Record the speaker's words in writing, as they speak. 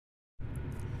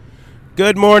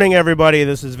Good morning, everybody.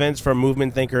 This is Vince from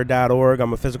MovementThinker.org.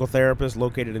 I'm a physical therapist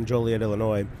located in Joliet,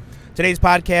 Illinois. Today's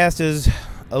podcast is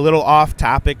a little off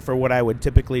topic for what I would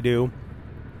typically do,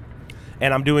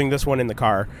 and I'm doing this one in the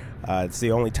car. It's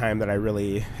the only time that I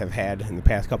really have had in the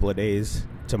past couple of days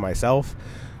to myself.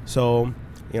 So,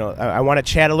 I want to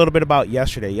chat a little bit about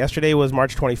yesterday. Yesterday was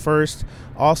March 21st,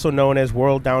 also known as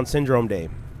World Down Syndrome Day.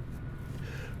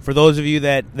 For those of you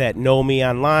that know me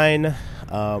online,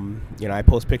 I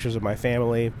post pictures of my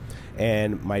family,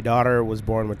 and my daughter was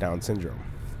born with Down syndrome,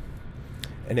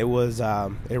 and it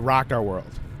rocked our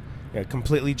world. It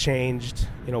completely changed,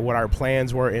 what our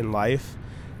plans were in life,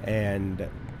 and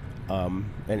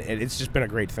it's just been a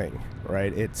great thing,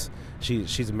 right?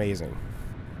 She's amazing,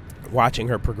 watching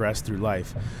her progress through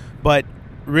life. But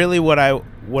really, what I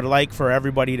would like for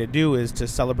everybody to do is to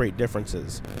celebrate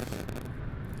differences.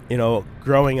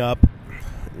 Growing up,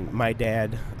 my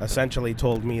dad essentially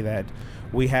told me that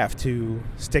we have to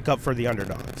stick up for the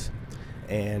underdogs,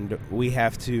 and we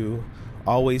have to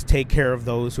always take care of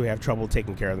those who have trouble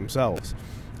taking care of themselves.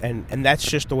 And that's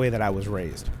just the way that I was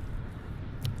raised.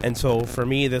 And so for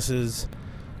me, this is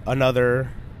another,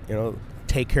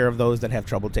 take care of those that have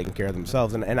trouble taking care of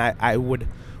themselves. And I would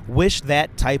wish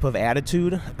that type of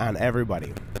attitude on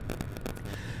everybody.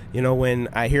 When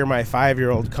I hear my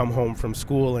 5-year-old come home from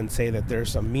school and say that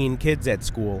there's some mean kids at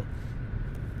school,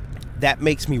 that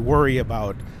makes me worry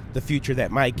about the future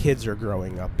that my kids are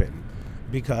growing up in,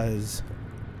 because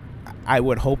I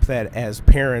would hope that as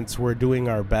parents we're doing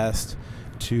our best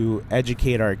to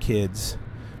educate our kids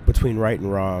between right and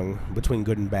wrong, between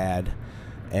good and bad,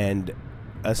 and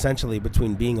essentially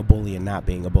between being a bully and not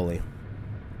being a bully.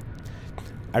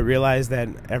 I realize that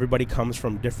everybody comes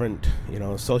from different,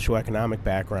 socioeconomic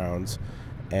backgrounds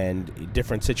and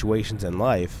different situations in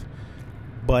life,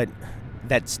 but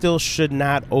that still should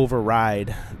not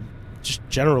override just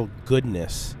general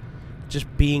goodness, just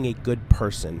being a good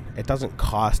person. It doesn't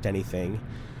cost anything.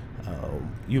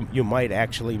 You might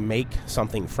actually make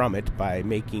something from it by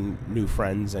making new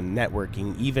friends and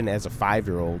networking, even as a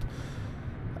 5-year-old.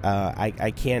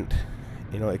 I can't,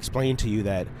 explain to you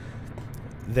that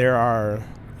there are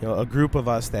a group of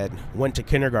us that went to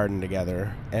kindergarten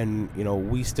together, and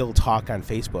we still talk on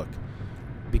Facebook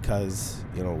because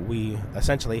we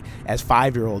essentially, as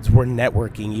 5-year-olds, were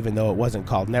networking, even though it wasn't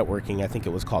called networking. I think it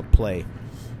was called play.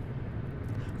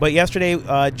 But yesterday,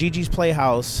 Gigi's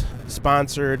Playhouse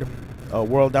sponsored a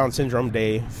World Down Syndrome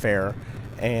Day fair,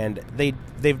 and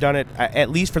they've done it at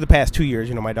least for the past 2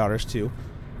 years. My daughter's 2,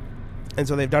 and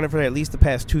so they've done it for at least the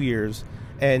past 2 years,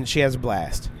 and she has a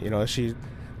blast.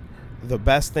 The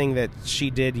best thing that she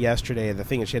did yesterday, the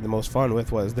thing that she had the most fun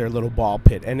with, was their little ball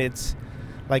pit. And it's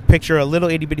like, picture a little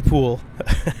itty-bitty pool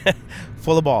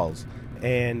full of balls,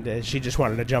 and she just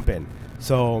wanted to jump in.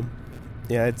 So,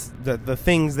 it's the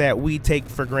things that we take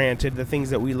for granted, the things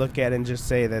that we look at and just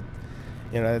say that,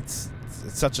 it's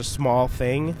such a small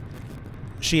thing,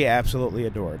 she absolutely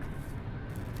adored.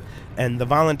 And the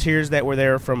volunteers that were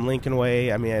there from Lincoln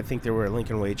Way, I think there were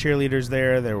Lincoln Way cheerleaders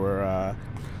there were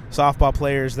softball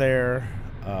players there.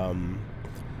 I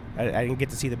didn't get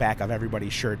to see the back of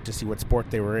everybody's shirt to see what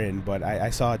sport they were in, but I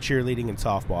saw cheerleading and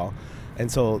softball. And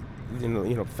so,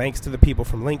 thanks to the people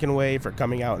from Lincoln Way for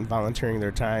coming out and volunteering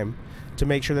their time to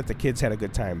make sure that the kids had a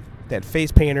good time. They had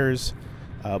face painters,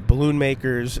 balloon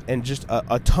makers, and just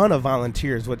a ton of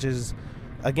volunteers, which is,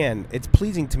 again, it's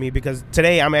pleasing to me because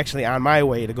today I'm actually on my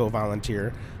way to go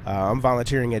volunteer. I'm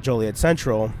volunteering at Joliet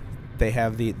Central. They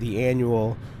have the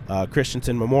annual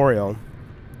Christensen Memorial,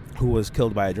 who was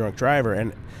killed by a drunk driver.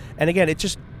 And again, it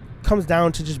just comes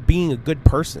down to just being a good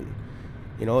person.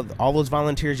 All those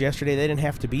volunteers yesterday, they didn't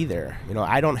have to be there.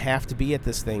 I don't have to be at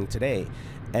this thing today.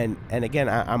 And again,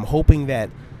 I'm hoping that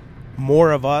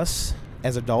more of us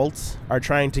as adults are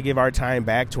trying to give our time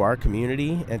back to our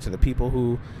community and to the people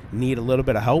who need a little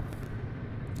bit of help,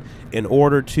 in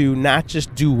order to not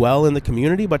just do well in the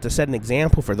community, but to set an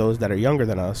example for those that are younger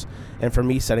than us, and for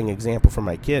me, setting an example for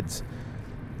my kids.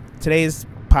 Today's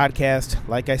podcast,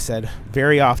 like I said,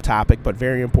 very off topic, but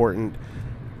very important.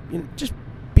 Just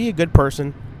be a good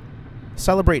person.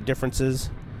 Celebrate differences.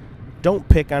 Don't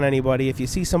pick on anybody. If you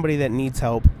see somebody that needs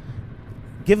help,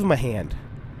 give them a hand.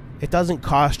 It doesn't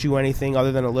cost you anything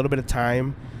other than a little bit of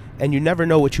time, and you never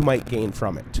know what you might gain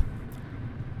from it.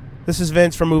 This is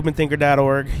Vince from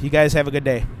MovementThinker.org. You guys have a good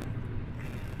day.